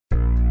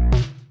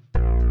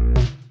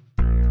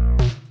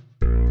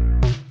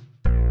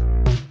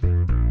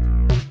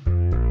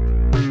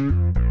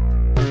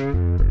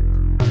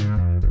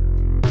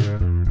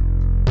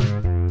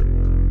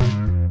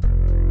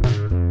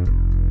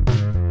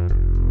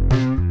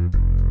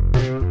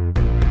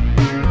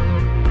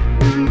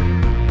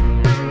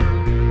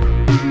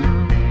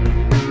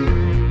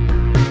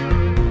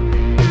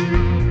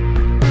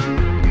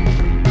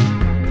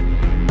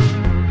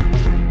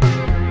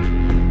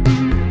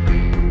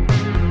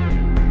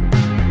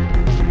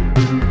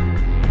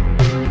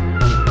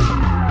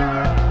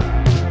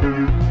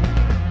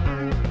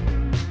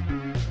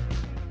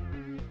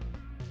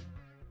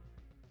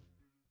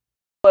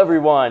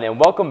everyone, and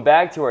welcome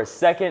back to our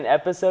second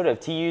episode of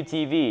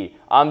TUTV.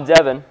 I'm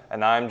Devin.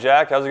 And I'm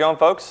Jack. How's it going,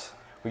 folks?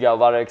 We got a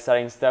lot of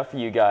exciting stuff for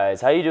you guys.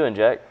 How you doing,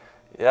 Jack?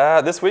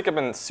 Yeah, this week I've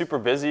been super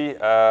busy.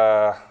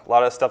 A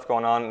lot of stuff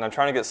going on, and I'm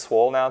trying to get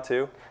swole now,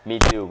 too. Me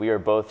too. We are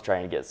both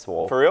trying to get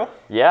swole. For real?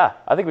 Yeah.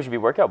 I think we should be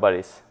workout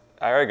buddies.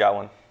 I already got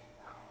one.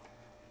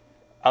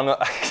 I don't know.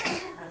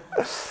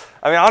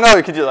 I mean, I don't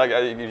know.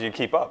 Could you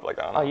keep up? Like,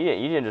 I don't know. Oh, you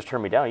didn't just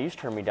turn me down. You just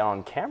turned me down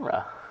on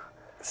camera.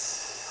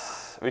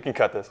 We can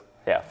cut this.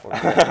 Yeah, we're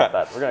gonna cut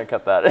that. We're gonna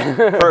cut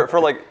that. for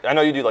like, I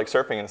know you do like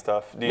surfing and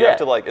stuff. Do you have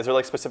to like? Is there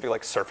like specific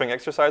like surfing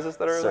exercises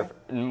that are?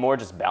 More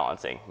just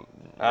balancing.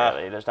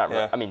 Really, there's not.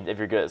 I mean, if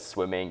you're good at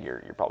swimming,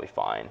 you're probably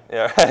fine.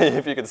 Yeah,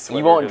 if you can swim,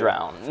 you won't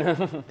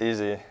drown.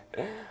 Easy.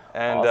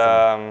 And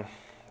awesome.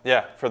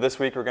 yeah, for this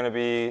week we're going to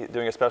be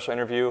doing a special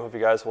interview. Hope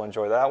you guys will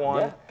enjoy that one.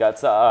 Yeah,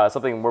 got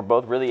something we're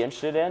both really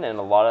interested in, and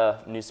a lot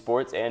of new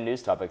sports and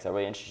news topics that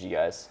really interest you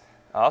guys.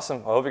 Awesome.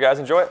 I hope you guys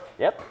enjoy it.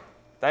 Yep.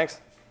 Thanks.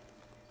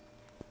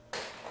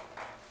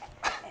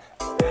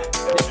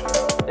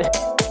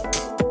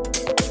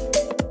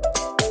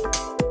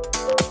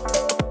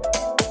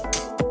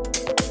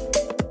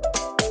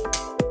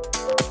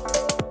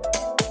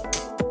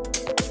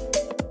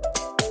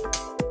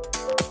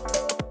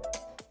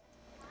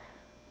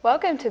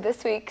 Welcome to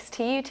this week's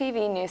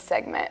TUTV news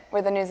segment,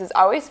 where the news is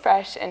always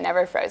fresh and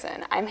never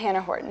frozen. I'm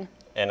Hannah Horton.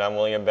 And I'm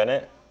William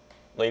Bennett.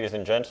 Ladies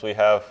and gents, we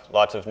have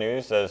lots of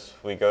news as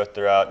we go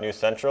throughout News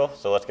Central,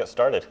 so let's get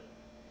started.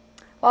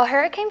 While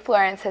Hurricane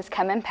Florence has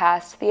come and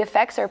passed, the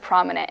effects are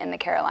prominent in the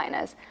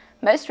Carolinas.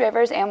 Most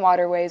rivers and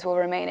waterways will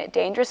remain at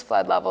dangerous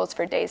flood levels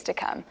for days to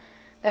come.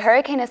 The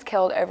hurricane has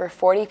killed over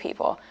 40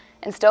 people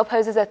and still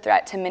poses a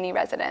threat to many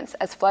residents,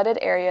 as flooded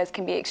areas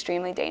can be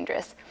extremely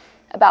dangerous.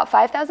 About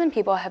 5,000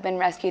 people have been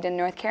rescued in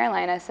North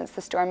Carolina since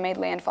the storm made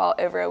landfall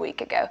over a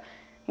week ago.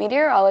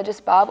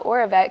 Meteorologist Bob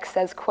Oravec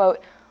says, quote,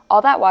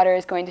 "All that water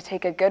is going to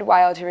take a good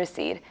while to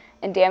recede,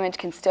 and damage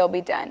can still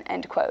be done,"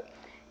 end quote.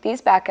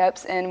 These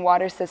backups in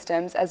water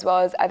systems, as well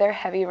as other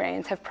heavy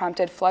rains, have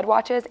prompted flood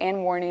watches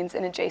and warnings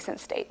in adjacent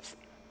states.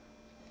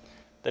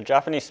 The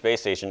Japanese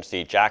space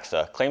agency,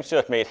 JAXA, claims to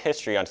have made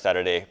history on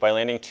Saturday by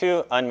landing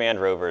 2 unmanned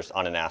rovers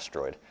on an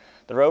asteroid.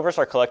 The rovers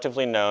are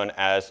collectively known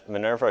as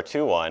Minerva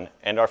 2-1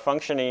 and are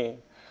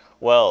functioning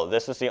well.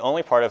 This is the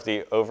only part of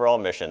the overall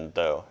mission,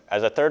 though,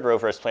 as a 3rd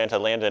rover is planned to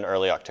land in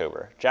early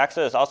October.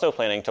 JAXA is also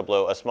planning to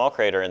blow a small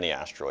crater in the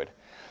asteroid.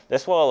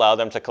 This will allow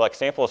them to collect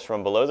samples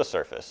from below the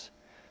surface.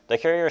 The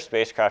carrier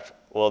spacecraft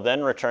will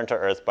then return to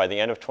Earth by the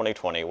end of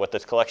 2020 with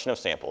its collection of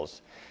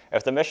samples.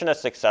 If the mission is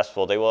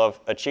successful, they will have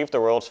achieved the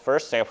world's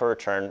first sample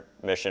return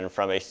mission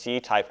from a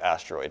C-type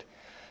asteroid.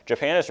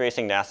 Japan is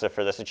racing NASA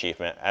for this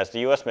achievement, as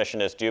the U.S.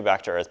 mission is due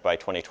back to Earth by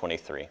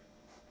 2023.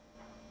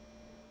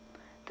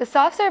 The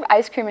soft serve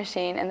ice cream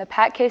machine in the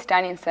Pat Case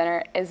Dining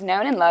Center is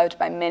known and loved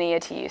by many a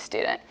TU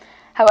student.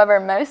 However,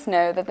 most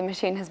know that the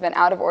machine has been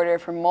out of order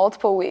for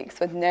multiple weeks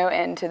with no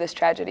end to this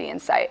tragedy in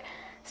sight.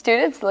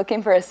 Students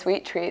looking for a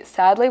sweet treat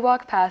sadly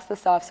walk past the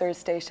soft serve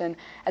station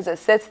as it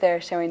sits there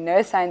showing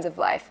no signs of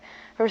life.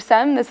 For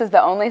some, this is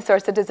the only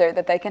source of dessert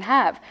that they can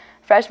have.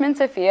 Freshman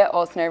Sophia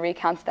Olsner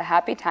recounts the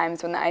happy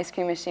times when the ice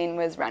cream machine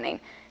was running,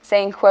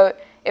 saying, quote,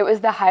 "It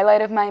was the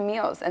highlight of my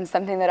meals and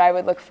something that I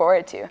would look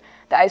forward to.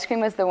 The ice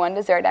cream was the one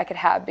dessert I could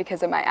have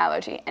because of my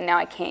allergy, and now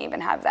I can't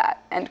even have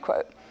that," end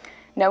quote.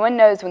 No one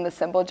knows when the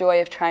simple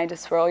joy of trying to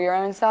swirl your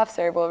own soft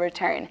serve will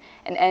return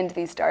and end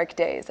these dark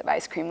days of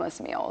ice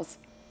creamless meals.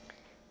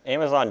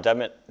 Amazon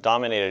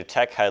dominated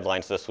tech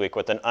headlines this week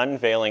with an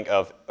unveiling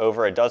of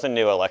over a dozen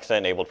new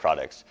Alexa-enabled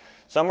products.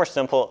 Some were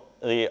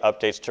simply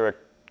updates to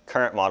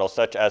current models,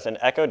 such as an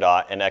Echo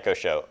Dot and Echo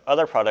Show.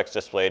 Other products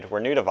displayed were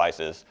new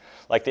devices,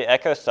 like the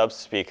Echo Sub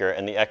speaker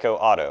and the Echo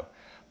Auto.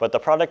 But the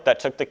product that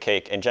took the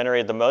cake and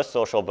generated the most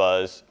social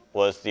buzz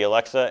was the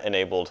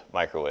Alexa-enabled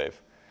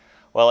microwave.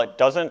 While it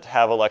doesn't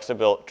have Alexa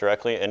built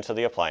directly into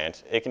the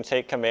appliance, it can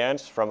take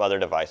commands from other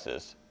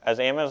devices, as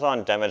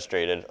Amazon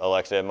demonstrated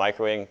Alexa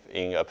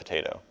microwaving a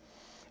potato.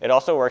 It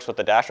also works with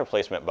the dash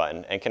replacement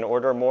button and can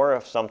order more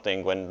of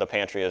something when the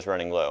pantry is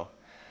running low.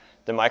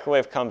 The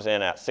microwave comes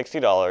in at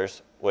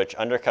 $60, which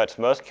undercuts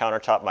most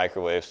countertop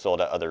microwaves sold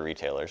at other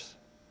retailers.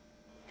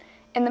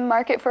 In the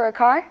market for a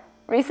car,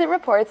 recent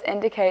reports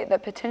indicate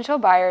that potential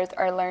buyers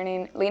are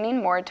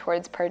leaning more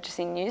towards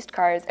purchasing used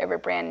cars over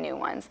brand new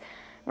ones.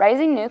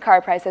 Rising new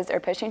car prices are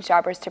pushing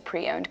shoppers to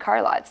pre-owned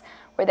car lots,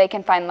 where they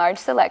can find large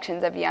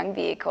selections of young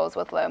vehicles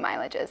with low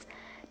mileages.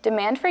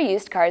 Demand for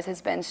used cars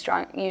has been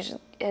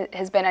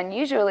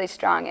unusually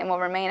strong and will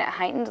remain at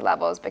heightened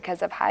levels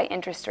because of high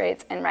interest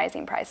rates and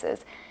rising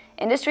prices.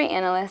 Industry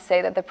analysts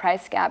say that the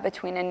price gap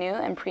between a new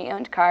and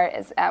pre-owned car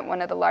is at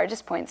one of the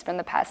largest points from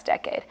the past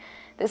decade.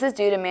 This is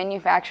due to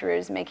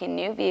manufacturers making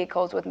new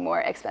vehicles with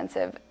more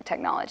expensive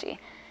technology.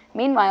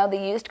 Meanwhile, the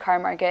used car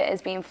market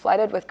is being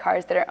flooded with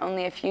cars that are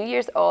only a few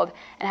years old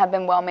and have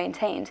been well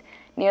maintained.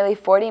 Nearly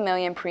 40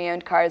 million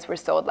pre-owned cars were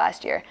sold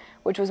last year,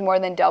 which was more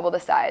than double the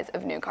size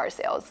of new car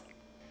sales.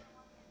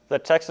 The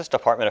Texas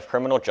Department of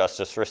Criminal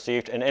Justice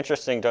received an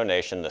interesting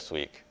donation this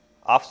week.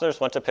 Officers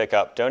went to pick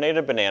up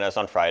donated bananas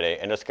on Friday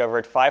and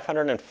discovered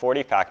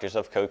 540 packages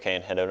of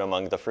cocaine hidden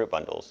among the fruit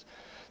bundles.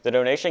 The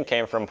donation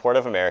came from Port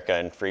of America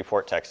in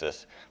Freeport,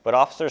 Texas, but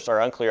officers are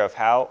unclear of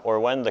how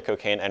or when the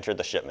cocaine entered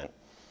the shipment.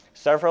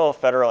 Several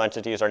federal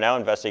entities are now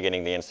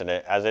investigating the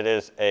incident, as it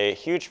is a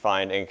huge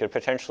find and could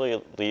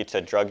potentially lead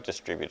to drug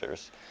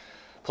distributors.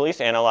 Police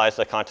analyzed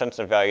the contents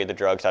and valued the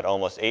drugs at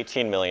almost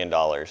 $18 million.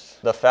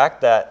 The fact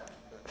that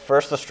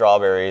first the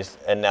strawberries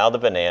and now the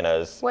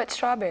bananas. What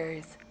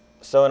strawberries?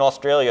 So in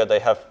Australia, they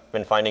have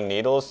been finding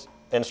needles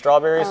in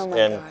strawberries,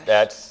 and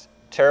that's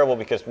terrible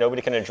because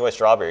nobody can enjoy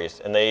strawberries,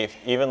 and they've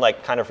even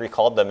like kind of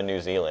recalled them in New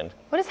Zealand.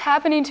 What is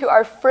happening to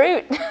our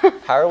fruit?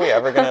 How are we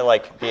ever going to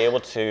like be able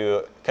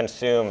to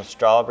consume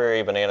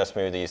strawberry banana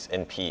smoothies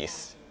in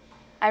peace?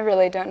 I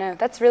really don't know.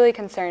 That's really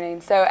concerning.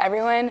 So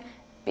everyone,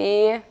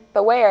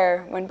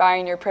 beware when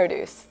buying your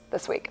produce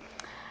this week.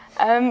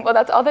 Well,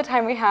 that's all the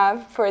time we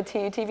have for a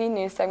TUTV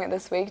news segment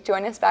this week.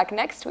 Join us back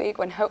next week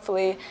when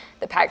hopefully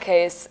the Pat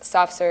Case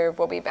soft serve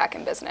will be back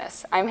in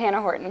business. I'm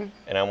Hannah Horton.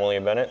 And I'm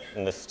William Bennett,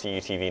 and this is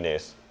TUTV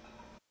News.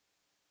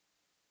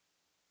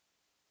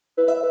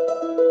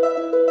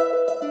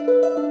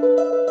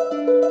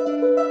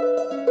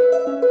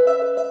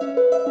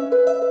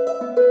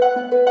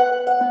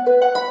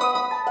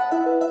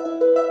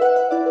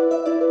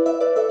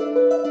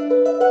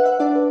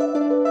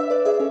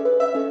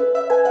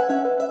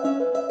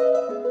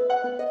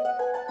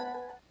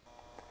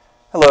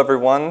 Hello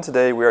everyone,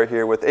 today we are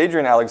here with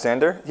Adrian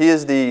Alexander. He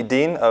is the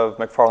Dean of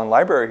McFarlin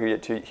Library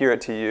here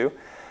at TU.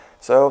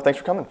 So thanks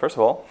for coming, first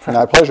of all.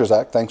 My pleasure,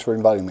 Zach. Thanks for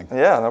inviting me.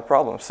 Yeah, no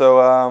problem.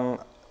 So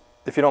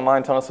if you don't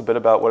mind, tell us a bit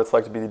about what it's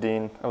like to be the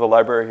Dean of the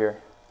library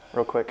here,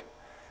 real quick.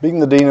 Being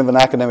the Dean of an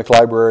academic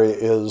library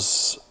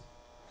is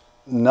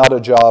not a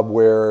job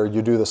where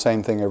you do the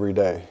same thing every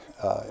day.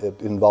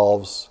 It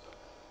involves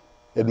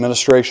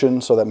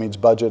administration, so that means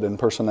budget and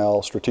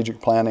personnel,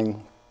 strategic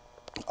planning.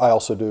 I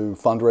also do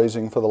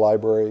fundraising for the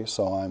library,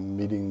 so I'm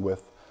meeting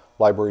with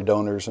library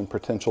donors and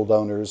potential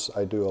donors.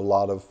 I do a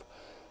lot of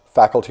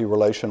faculty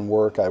relation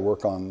work. I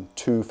work on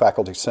 2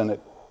 faculty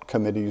senate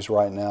committees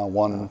right now,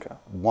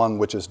 one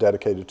which is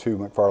dedicated to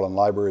McFarlin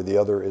Library, the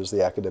other is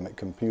the academic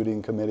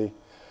computing committee,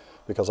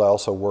 because I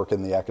also work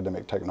in the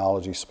academic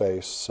technology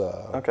space.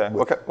 Okay,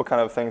 what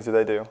kind of things do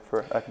they do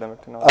for academic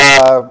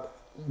technology?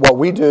 What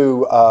we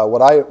do,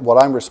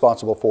 what I'm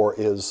responsible for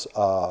is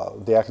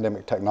the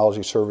academic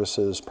technology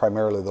services,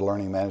 primarily the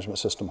learning management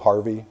system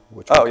Harvey,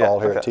 which we call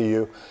here at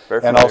TU,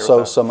 and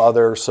also some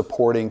other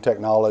supporting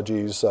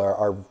technologies.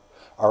 Our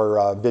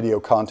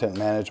video content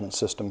management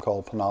system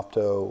called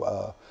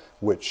Panopto,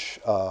 which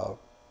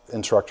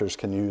instructors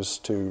can use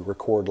to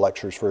record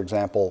lectures, for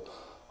example,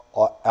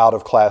 out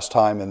of class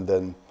time, and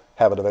then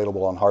have it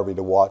available on Harvey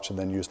to watch, and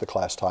then use the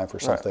class time for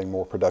something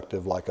more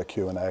productive like a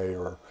Q&A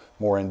or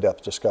more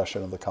in-depth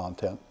discussion of the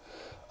content.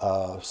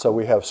 So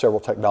we have several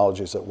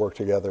technologies that work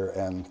together,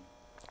 and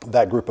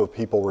that group of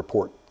people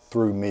report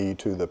through me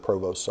to the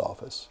provost's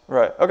office.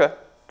 Right, okay,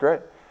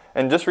 great.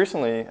 And just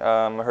recently,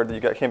 I heard that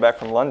you came back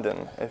from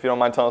London. If you don't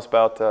mind telling us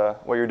about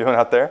what you're doing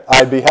out there.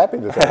 I'd be happy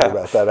to tell you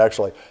about that,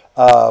 actually.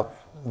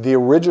 The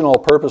original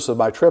purpose of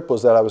my trip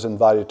was that I was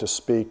invited to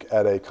speak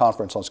at a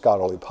conference on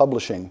scholarly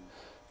publishing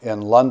in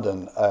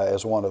London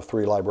as one of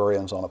 3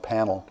 librarians on a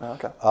panel.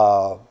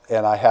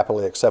 And I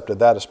happily accepted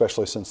that,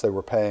 especially since they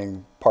were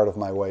paying part of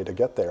my way to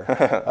get there,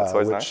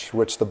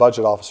 which the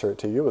budget officer at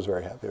TU was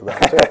very happy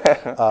about too.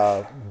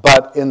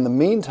 But in the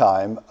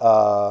meantime,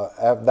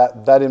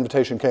 that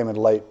invitation came in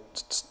late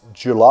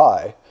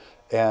July,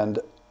 and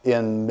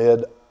in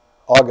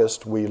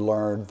mid-August we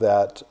learned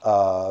that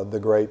the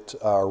great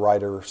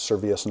writer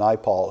Servius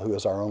Naipaul, who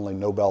is our only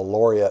Nobel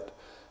laureate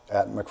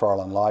at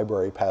McFarlin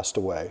Library, passed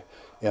away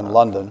in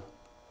London.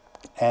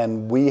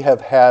 And we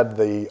have had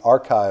the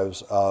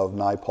archives of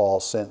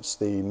Naipaul since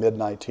the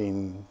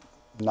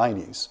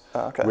mid-1990s.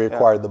 We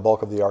acquired the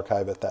bulk of the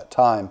archive at that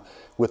time,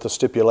 with the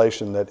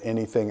stipulation that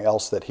anything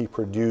else that he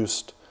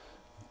produced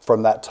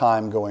from that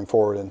time going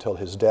forward until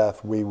his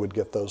death, we would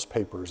get those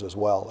papers as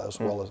well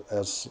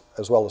as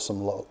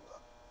some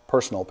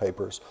personal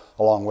papers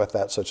along with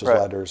that, such as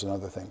letters and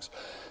other things.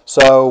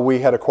 So we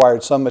had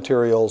acquired some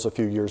materials a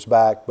few years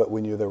back, but we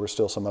knew there were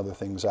still some other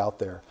things out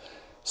there.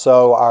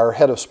 So our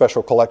head of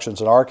special collections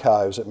and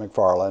archives at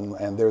McFarlin,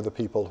 and they're the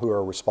people who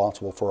are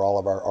responsible for all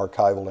of our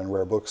archival and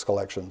rare books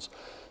collections,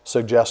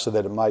 suggested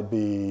that it might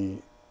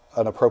be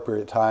an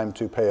appropriate time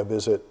to pay a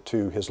visit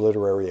to his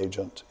literary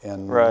agent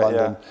in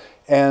London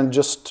and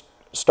just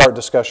start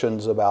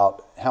discussions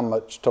about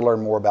to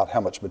learn more about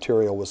how much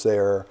material was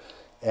there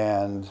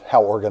and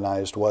how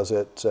organized was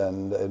it,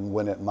 and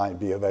when it might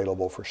be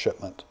available for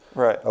shipment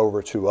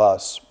over to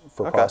us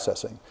for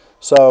processing.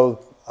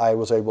 So I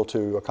was able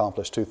to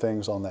accomplish 2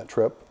 things on that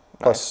trip,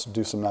 plus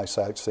do some nice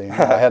sightseeing.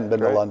 I hadn't been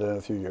to London in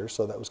a few years,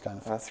 so that was kind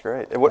of fun. That's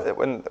great. What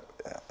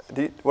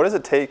does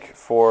it take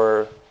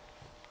for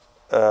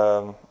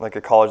like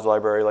a college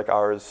library like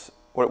ours?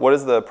 What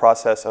is the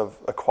process of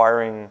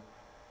acquiring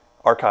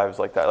archives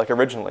like that, like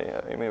originally?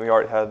 I mean, we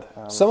already had...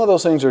 Some of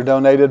those things are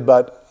donated,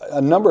 but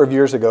a number of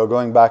years ago,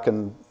 going back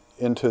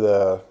into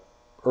the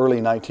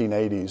early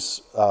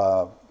 1980s,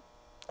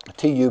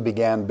 TU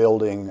began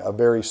building a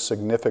very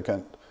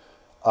significant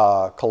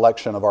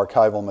collection of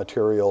archival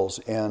materials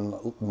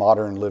in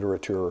modern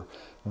literature.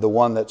 The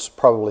one that's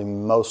probably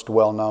most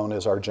well known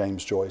is our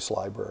James Joyce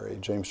library.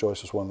 James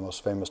Joyce is one of the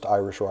most famous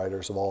Irish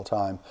writers of all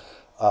time.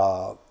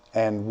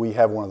 And we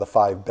have one of the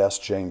 5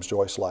 best James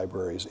Joyce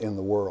libraries in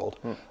the world.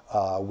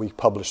 We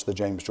publish the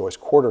James Joyce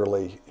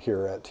Quarterly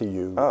here at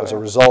TU. As a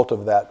result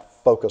of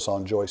that focus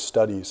on Joyce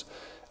studies,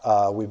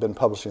 we've been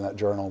publishing that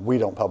journal. We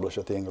don't publish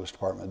it, the English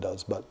department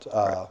does, but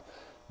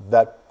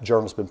that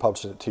journal's been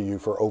published at TU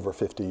for over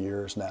 50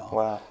 years now.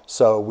 Wow.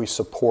 So we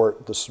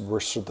support the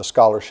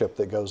scholarship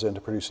that goes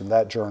into producing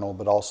that journal,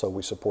 but also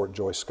we support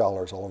Joyce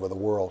scholars all over the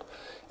world.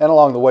 And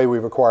along the way,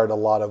 we've acquired a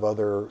lot of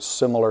other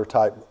similar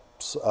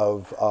types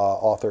of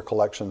author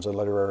collections and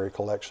literary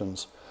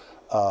collections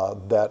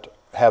that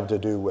have to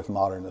do with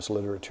modernist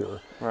literature.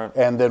 Right.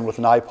 And then with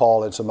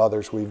Naipaul and some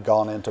others, we've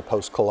gone into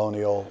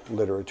post-colonial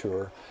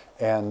literature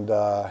and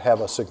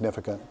have a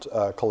significant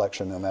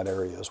collection in that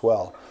area as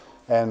well.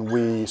 And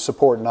we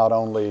support not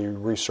only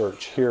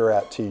research here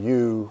at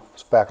TU,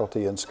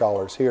 faculty and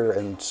scholars here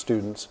and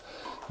students,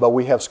 but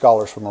we have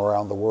scholars from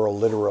around the world,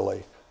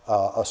 literally.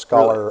 A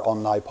scholar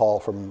on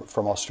Naipaul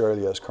from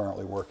Australia is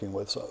currently working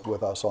with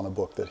us on a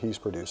book that he's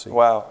producing.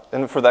 Wow.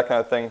 And for that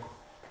kind of thing,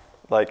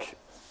 like,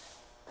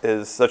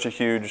 is such a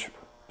huge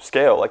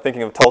scale. Like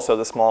thinking of Tulsa as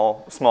a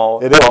small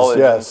college,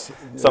 yes.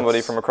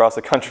 Somebody from across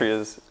the country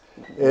is...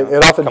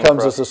 It often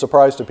comes as a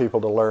surprise to people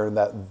to learn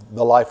that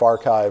the life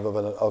archive of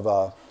an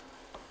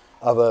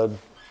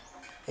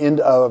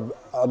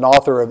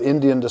author of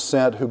Indian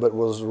descent who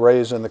was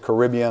raised in the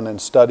Caribbean and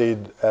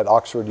studied at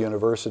Oxford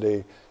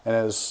University and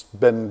has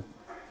been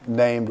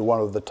named one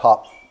of the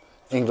top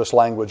English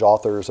language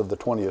authors of the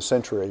 20th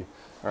century,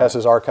 has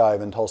his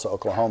archive in Tulsa,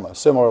 Oklahoma.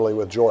 Similarly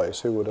with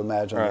Joyce, who would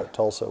imagine that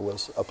Tulsa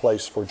was a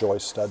place for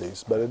Joyce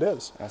studies, but it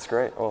is. That's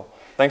great. Well,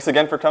 thanks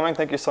again for coming.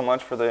 Thank you so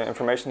much for the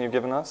information you've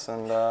given us,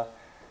 and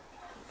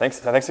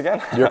thanks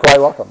again. You're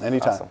quite welcome.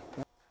 Anytime. Awesome.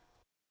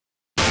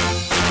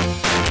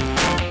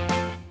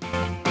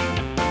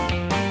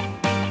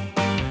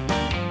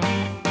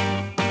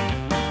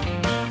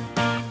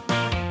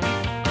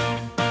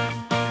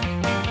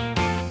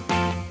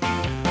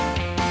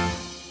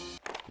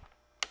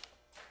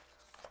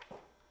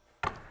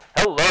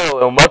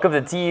 Hello and welcome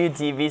to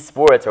TUTV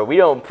Sports, where we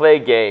don't play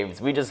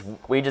games, we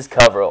just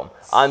cover them.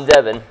 I'm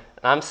Devin. And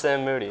I'm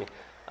Sam Moody.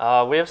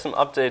 We have some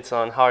updates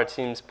on how our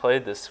teams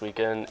played this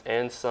weekend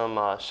and some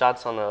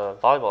shots on the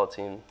volleyball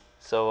team.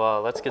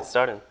 So let's get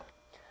started.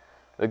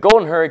 The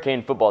Golden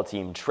Hurricane football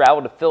team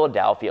traveled to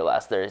Philadelphia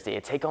last Thursday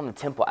to take on the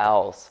Temple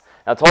Owls.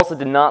 Now, Tulsa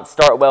did not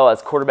start well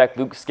as quarterback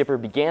Luke Skipper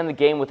began the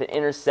game with an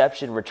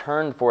interception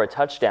returned for a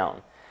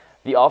touchdown.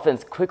 The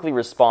offense quickly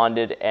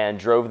responded and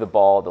drove the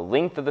ball the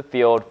length of the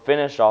field,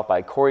 finished off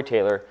by Corey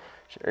Taylor's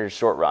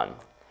short run.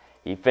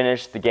 He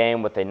finished the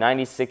game with a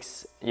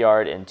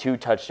 96-yard and 2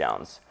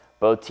 touchdowns.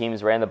 Both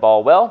teams ran the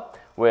ball well,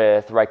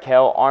 with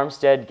Raquel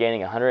Armstead gaining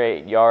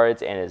 108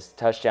 yards and his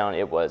touchdown.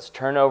 It was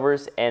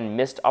turnovers and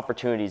missed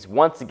opportunities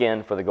once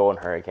again for the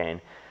Golden Hurricane.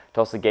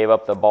 Tulsa gave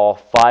up the ball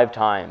 5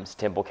 times.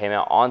 Temple came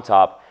out on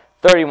top,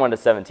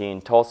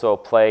 31-17. Tulsa will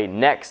play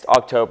next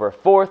October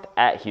 4th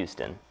at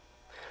Houston.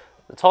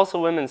 The Tulsa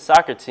women's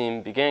soccer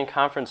team began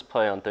conference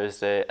play on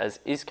Thursday as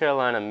East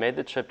Carolina made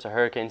the trip to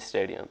Hurricane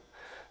Stadium.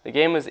 The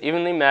game was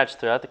evenly matched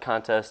throughout the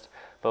contest,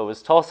 but it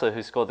was Tulsa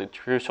who scored the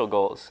crucial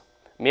goals.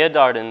 Mia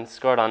Darden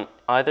scored on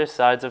either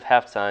sides of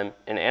halftime,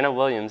 and Anna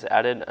Williams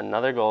added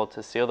another goal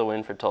to seal the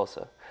win for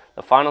Tulsa.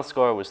 The final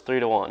score was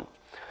 3-1.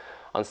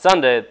 On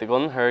Sunday, the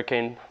Golden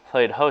Hurricane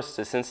played host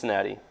to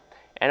Cincinnati.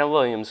 Anna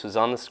Williams was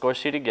on the score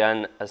sheet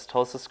again as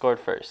Tulsa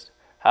scored first.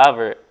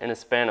 However, in a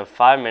span of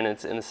 5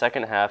 minutes in the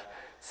second half,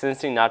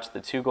 Cincy notched the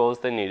 2 goals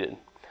they needed.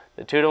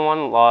 The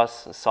 2-1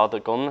 loss saw the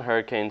Golden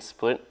Hurricanes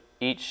split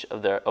each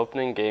of their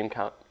opening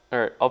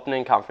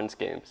conference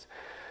games.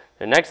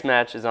 Their next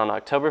match is on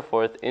October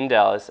 4th in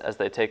Dallas as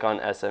they take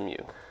on SMU.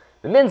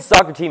 The men's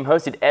soccer team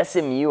hosted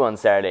SMU on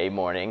Saturday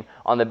morning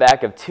on the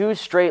back of 2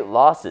 straight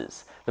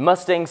losses. The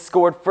Mustangs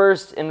scored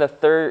first in the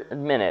 3rd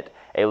minute,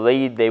 a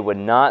lead they would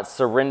not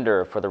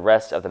surrender for the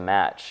rest of the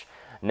match.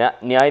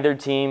 Neither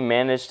team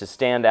managed to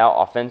stand out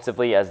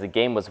offensively as the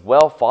game was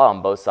well fought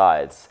on both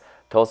sides.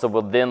 Tulsa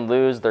will then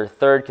lose their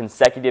 3rd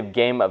consecutive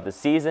game of the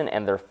season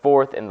and their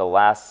 4th in the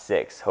last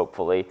 6.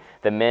 Hopefully,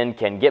 the men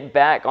can get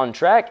back on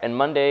track and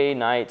Monday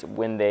night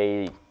when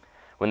they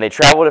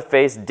travel to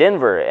face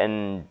Denver.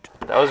 And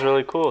that was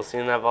really cool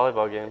seeing that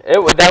volleyball game.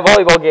 That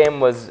volleyball game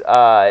was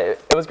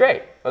it was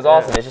great. It was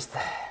awesome. It's just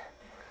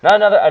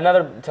not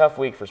another tough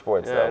week for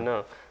sports. Yeah, though. I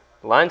know.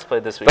 The Lions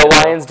played this week. The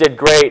Lions did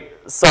great.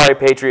 Sorry,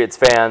 Patriots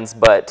fans,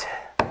 but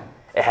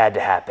it had to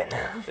happen.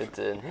 It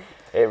did.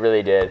 It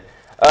really did.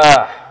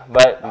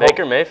 But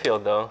Baker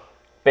Mayfield, though.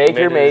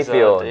 Baker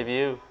Mayfield. His,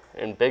 debut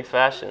in big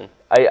fashion.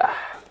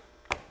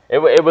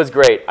 It was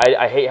great.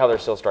 I hate how they're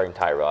still starting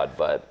Tyrod,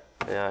 but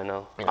Yeah, I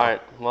know. Yeah. All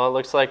right. Well, it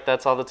looks like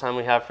that's all the time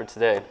we have for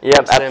today. Yep,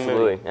 I'm Sam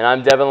absolutely. Moody. And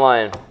I'm Devin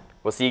Lyon.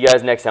 We'll see you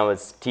guys next time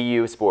with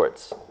TU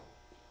Sports.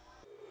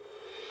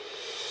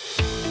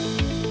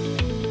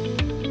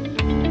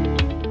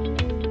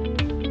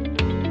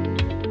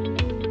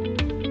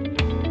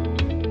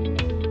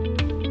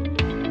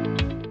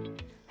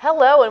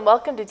 Hello and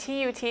welcome to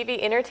TUTV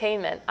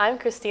Entertainment. I'm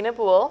Christina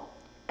Boole.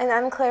 And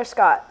I'm Claire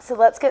Scott, so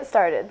let's get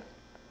started.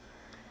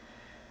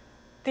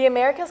 The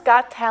America's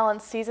Got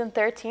Talent Season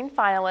 13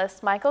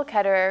 finalist Michael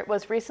Ketterer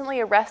was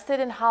recently arrested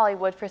in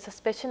Hollywood for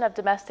suspicion of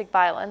domestic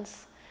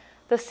violence.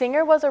 The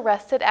singer was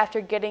arrested after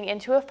getting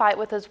into a fight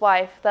with his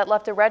wife that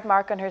left a red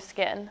mark on her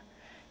skin.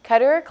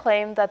 Ketterer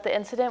claimed that the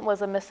incident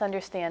was a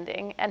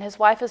misunderstanding, and his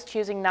wife is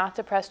choosing not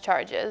to press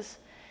charges.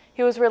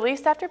 He was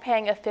released after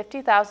paying a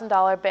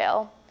 $50,000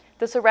 bail.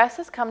 This arrest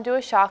has come to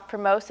a shock for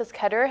most, as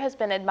Ketterer has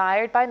been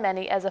admired by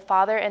many as a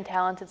father and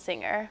talented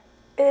singer.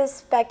 It is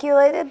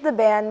speculated the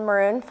band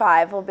Maroon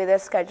 5 will be the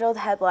scheduled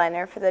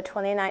headliner for the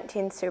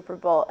 2019 Super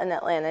Bowl in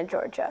Atlanta,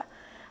 Georgia.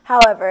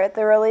 However,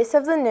 the release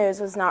of the news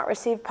was not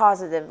received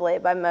positively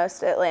by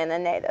most Atlanta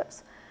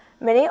natives.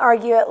 Many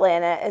argue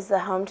Atlanta is the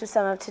home to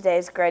some of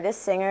today's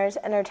greatest singers,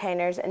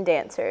 entertainers, and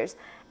dancers,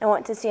 and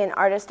want to see an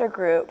artist or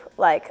group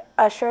like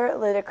Usher,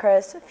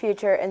 Ludacris,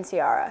 Future, and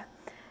Ciara.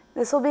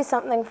 This will be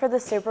something for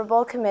the Super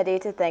Bowl committee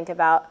to think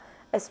about,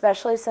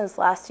 especially since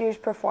last year's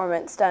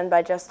performance done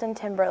by Justin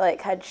Timberlake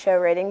had show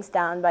ratings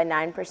down by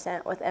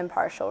 9% with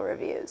impartial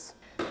reviews.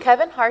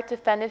 Kevin Hart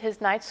defended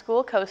his night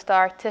school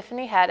co-star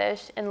Tiffany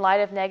Haddish in light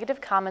of negative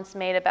comments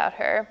made about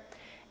her.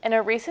 In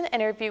a recent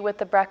interview with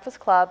The Breakfast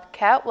Club,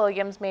 Cat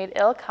Williams made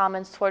ill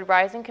comments toward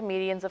rising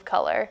comedians of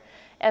color,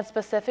 and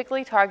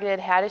specifically targeted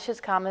Haddish's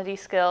comedy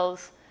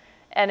skills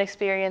and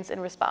experience in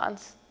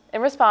response.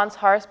 In response,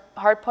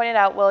 Hart pointed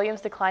out Williams'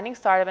 declining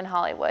stardom in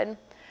Hollywood.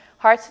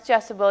 Hart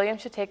suggested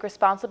Williams should take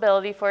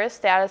responsibility for his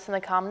status in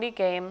the comedy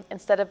game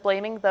instead of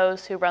blaming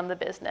those who run the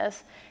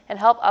business, and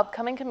help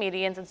upcoming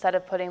comedians instead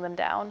of putting them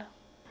down.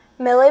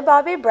 Millie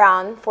Bobby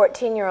Brown,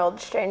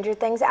 14-year-old Stranger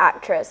Things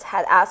actress,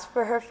 had asked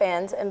for her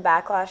fans and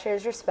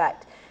backlashers'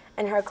 respect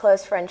in her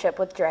close friendship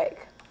with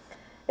Drake.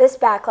 This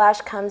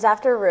backlash comes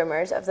after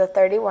rumors of the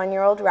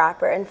 31-year-old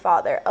rapper and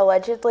father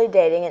allegedly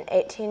dating an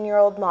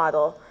 18-year-old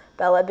model,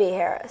 Bella B.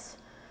 Harris.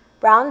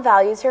 Brown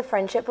values her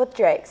friendship with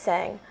Drake,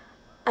 saying,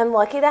 "I'm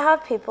lucky to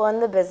have people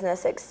in the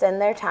business extend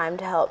their time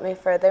to help me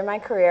further my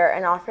career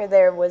and offer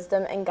their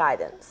wisdom and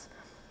guidance."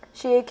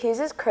 She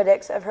accuses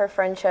critics of her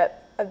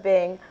friendship of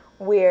being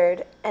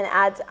weird and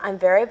adds, "I'm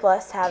very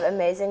blessed to have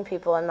amazing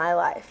people in my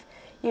life.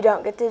 You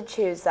don't get to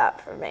choose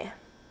that for me."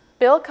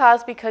 Bill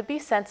Cosby could be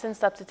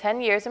sentenced up to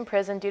 10 years in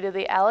prison due to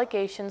the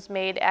allegations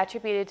made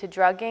attributed to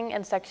drugging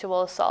and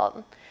sexual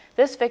assault.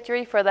 This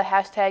victory for the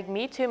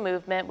 #MeToo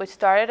movement, which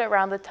started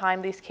around the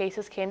time these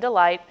cases came to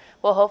light,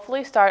 will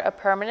hopefully start a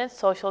permanent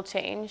social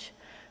change.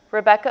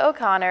 Rebecca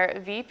O'Connor,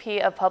 VP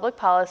of Public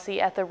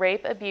Policy at the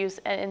Rape, Abuse,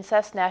 and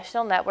Incest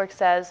National Network,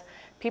 says,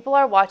 "People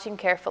are watching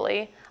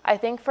carefully. I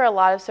think for a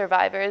lot of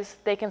survivors,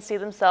 they can see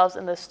themselves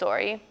in this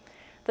story."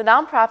 The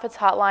nonprofit's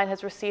hotline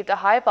has received a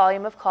high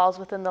volume of calls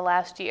within the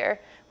last year,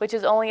 which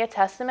is only a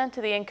testament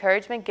to the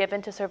encouragement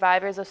given to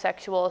survivors of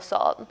sexual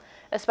assault,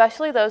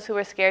 especially those who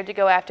were scared to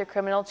go after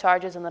criminal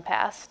charges in the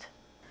past.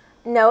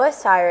 Noah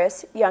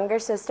Cyrus, younger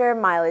sister of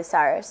Miley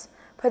Cyrus,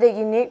 put a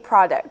unique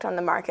product on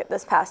the market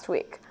this past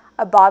week,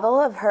 a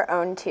bottle of her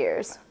own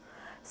tears.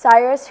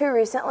 Cyrus, who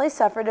recently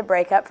suffered a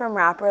breakup from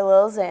rapper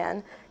Lil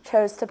Xan,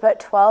 chose to put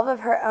 12 of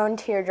her own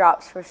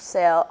teardrops for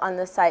sale on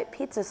the site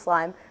Pizza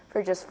Slime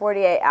for just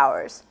 48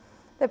 hours.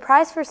 The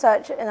price for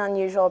such an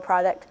unusual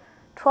product,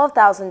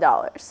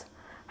 $12,000.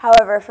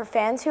 However, for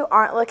fans who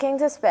aren't looking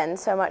to spend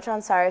so much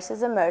on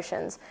Cyrus's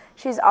emotions,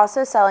 she's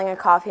also selling a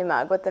coffee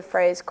mug with the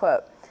phrase,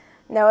 quote,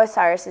 "Noah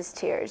Cyrus's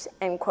tears,"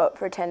 end quote,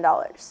 for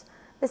 $10.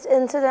 This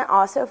incident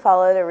also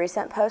followed a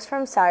recent post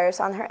from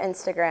Cyrus on her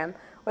Instagram,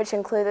 which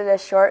included a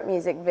short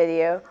music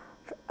video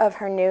of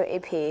her new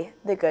EP,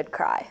 The Good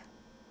Cry.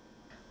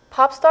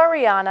 Pop star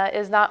Rihanna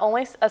is not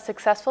only a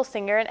successful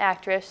singer and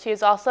actress, she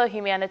is also a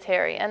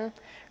humanitarian.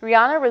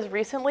 Rihanna was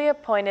recently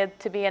appointed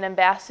to be an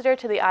ambassador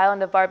to the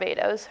island of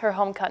Barbados, her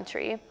home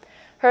country.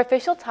 Her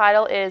official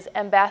title is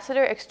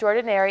Ambassador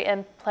Extraordinary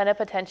and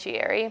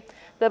Plenipotentiary.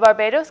 The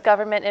Barbados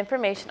Government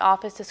Information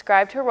Office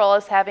described her role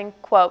as having,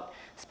 quote,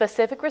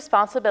 "specific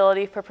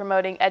responsibility for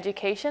promoting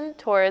education,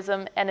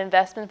 tourism, and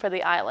investment for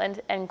the island,"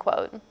 end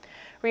quote.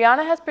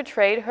 Rihanna has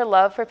portrayed her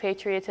love for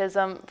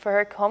patriotism for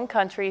her home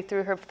country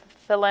through her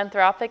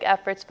philanthropic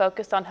efforts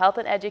focused on health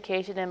and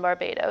education in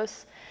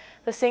Barbados.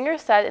 The singer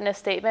said in a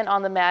statement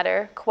on the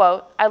matter,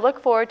 quote, "I look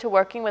forward to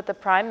working with the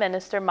Prime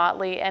Minister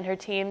Motley and her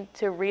team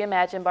to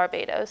reimagine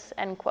Barbados,"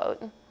 end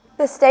quote.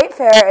 The State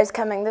Fair is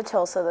coming to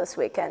Tulsa this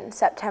weekend,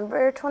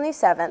 September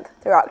 27th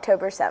through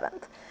October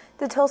 7th.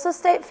 The Tulsa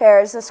State Fair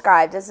is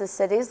described as the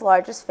city's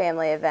largest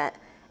family event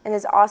and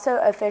is also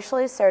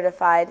officially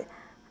certified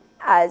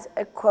as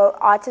a, quote,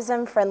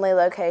 autism-friendly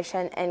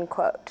location, end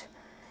quote.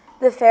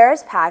 The fair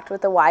is packed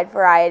with a wide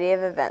variety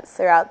of events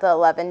throughout the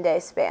 11-day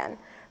span,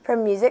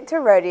 From music to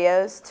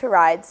rodeos, to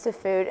rides, to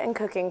food and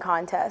cooking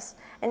contests,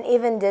 and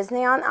even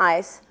Disney on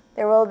Ice,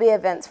 there will be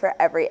events for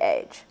every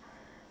age.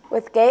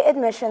 With gate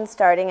admission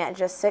starting at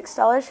just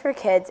 $6 for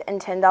kids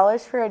and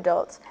 $10 for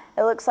adults,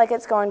 it looks like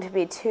it's going to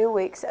be 2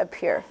 weeks of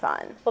pure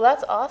fun. Well,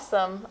 that's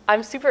awesome.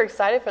 I'm super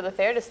excited for the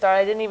fair to start.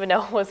 I didn't even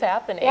know what was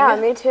happening. Yeah,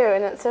 me too,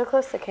 and it's so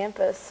close to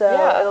campus, so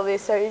Yeah. it'll be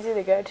so easy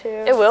to go to.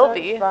 It will so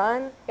be.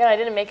 Fun. Yeah, I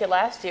didn't make it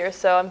last year,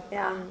 so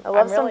I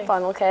love some really...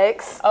 funnel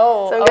cakes.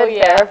 Oh, some good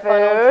yeah, fair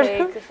funnel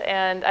food. cakes,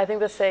 and I think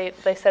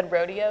they said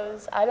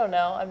rodeos. I don't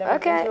know. I've never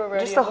been to a rodeo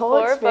just the whole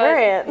before,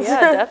 experience. But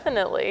yeah,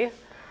 definitely.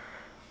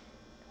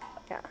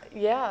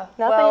 Yeah.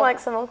 Nothing like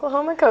some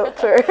Oklahoma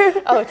culture.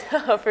 Oh,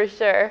 no, for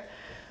sure.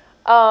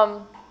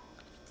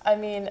 I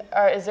mean,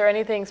 is there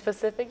anything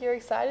specific you're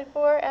excited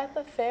for at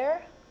the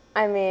fair?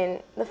 I mean,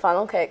 the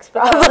funnel cakes The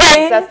probably. funnel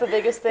cakes, that's the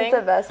biggest thing? It's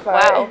the best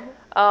part.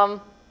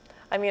 Wow.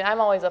 I mean,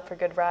 I'm always up for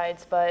good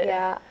rides, but...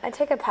 Yeah, I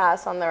take a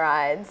pass on the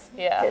rides.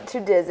 Yeah. Get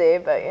too dizzy,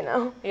 but you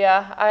know.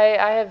 Yeah,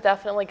 I have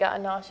definitely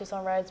gotten nauseous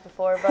on rides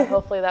before, but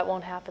hopefully that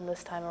won't happen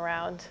this time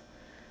around.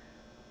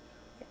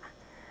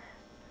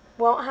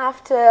 Won't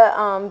have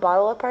to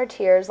bottle up our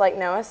tears like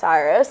Noah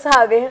Cyrus.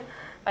 Having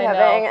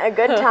a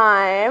good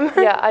time.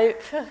 Yeah,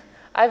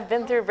 I've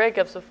been through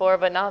breakups before,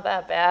 but not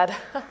that bad.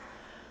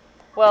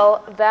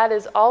 Well, that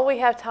is all we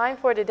have time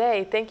for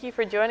today. Thank you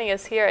for joining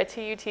us here at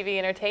TUTV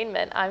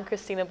Entertainment. I'm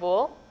Christina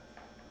Boole.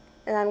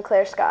 And I'm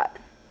Claire Scott.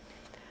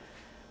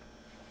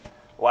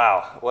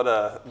 Wow, what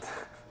a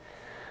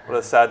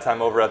sad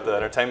time over at the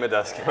entertainment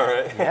desk, all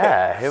right?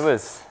 Yeah, it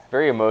was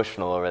very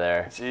emotional over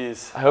there.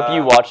 Jeez. I hope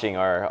you watching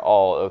are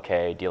all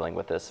okay dealing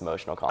with this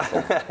emotional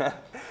content.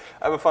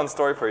 I have a fun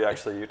story for you,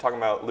 actually. You're talking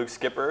about Luke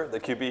Skipper, the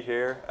QB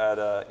here at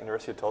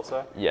University of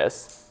Tulsa.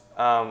 Yes.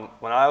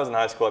 When I was in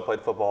high school, I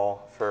played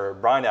football for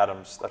Bryan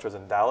Adams, that was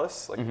in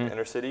Dallas, like the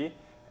inner city.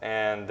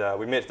 And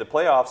we made it to the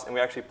playoffs, and we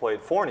actually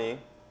played Forney,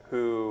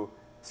 who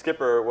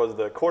Skipper was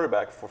the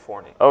quarterback for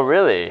Forney. Oh,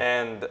 really?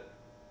 And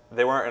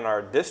they weren't in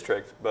our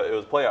district, but it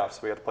was playoffs, so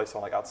we had to play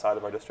someone like outside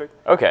of our district.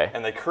 Okay.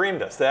 And they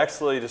creamed us. They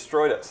actually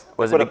destroyed us.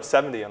 Was they it put up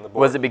 70 on the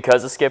board. Was it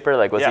because of Skipper?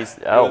 Like, was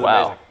he? Oh, was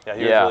wow. Amazing. Yeah,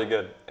 he was really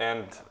good.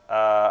 And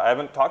I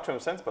haven't talked to him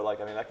since, but like,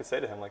 I mean, I could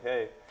say to him like,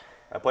 hey,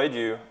 I played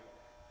you.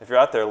 If you're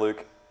out there,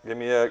 Luke, give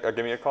me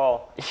a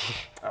call.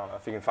 I don't know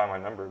if you can find my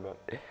number, but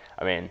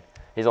I mean,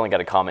 he's only got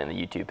to comment on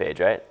the YouTube page,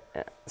 right?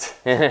 Yeah.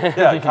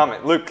 Yeah,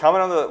 comment. Luke,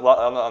 comment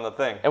on the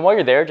thing. And while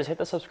you're there, just hit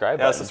the subscribe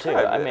button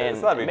subscribe. too. I mean,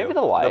 it's not a big maybe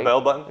deal. the like, the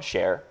bell button,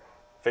 share,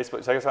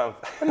 Facebook. Check us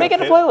out. and make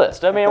it a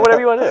playlist. I mean,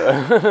 whatever you want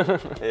to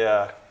do.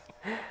 Yeah.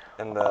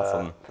 And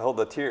Awesome.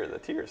 the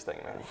tiers thing,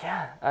 man.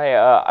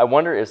 Yeah. I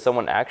wonder if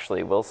someone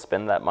actually will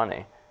spend that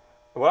money.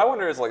 What I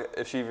wonder is like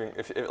if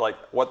like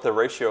what the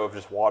ratio of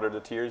just water to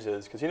tears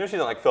is, because she doesn't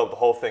like fill up the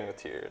whole thing with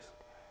tears.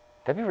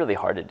 That'd be really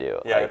hard to do.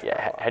 Yeah.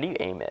 Like, how do you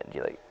aim it? Do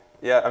you like?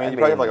 Yeah, I mean, you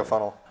probably have like a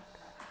funnel.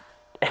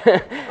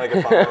 Like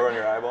a funnel on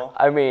your eyeball.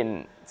 I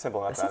mean,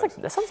 simple mathematics.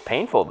 that sounds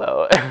painful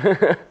though.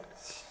 Yeah,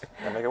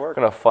 make it work.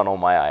 I'm gonna funnel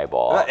my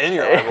eyeball. Not in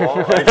your eyeball.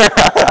 Like,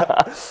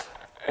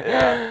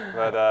 yeah,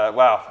 but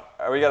wow,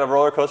 we got a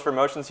roller coaster of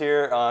emotions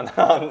here on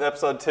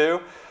episode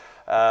 2.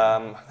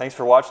 Thanks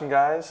for watching,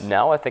 guys.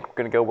 Now I think we're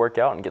gonna go work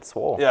out and get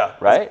swole. Yeah.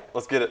 Right?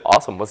 Let's get it.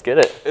 Awesome. Let's get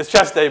it. It's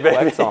chest day, baby.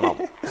 Flex on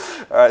 'em.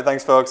 All right,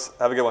 thanks, folks.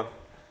 Have a good one.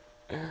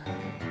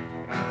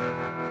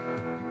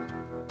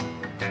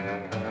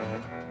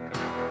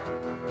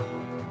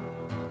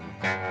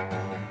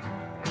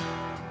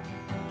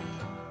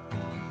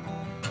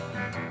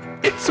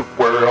 It's a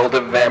world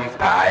of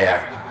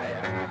empire,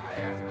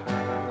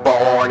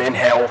 born in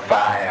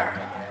hellfire.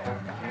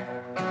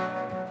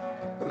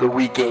 The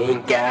weak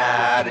ain't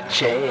got a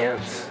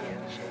chance,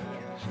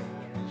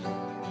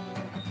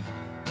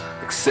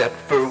 except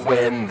for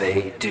when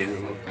they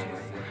do.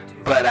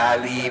 But I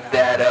leave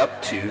that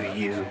up to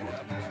you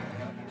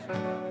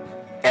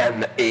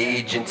and the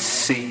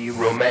agency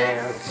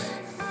romance.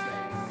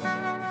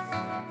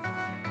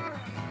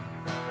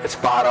 It's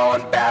fought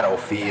on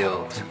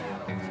battlefields,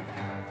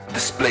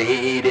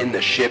 displayed in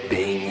the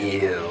shipping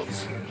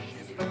yields,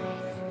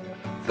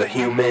 the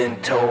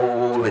human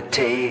toll it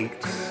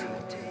takes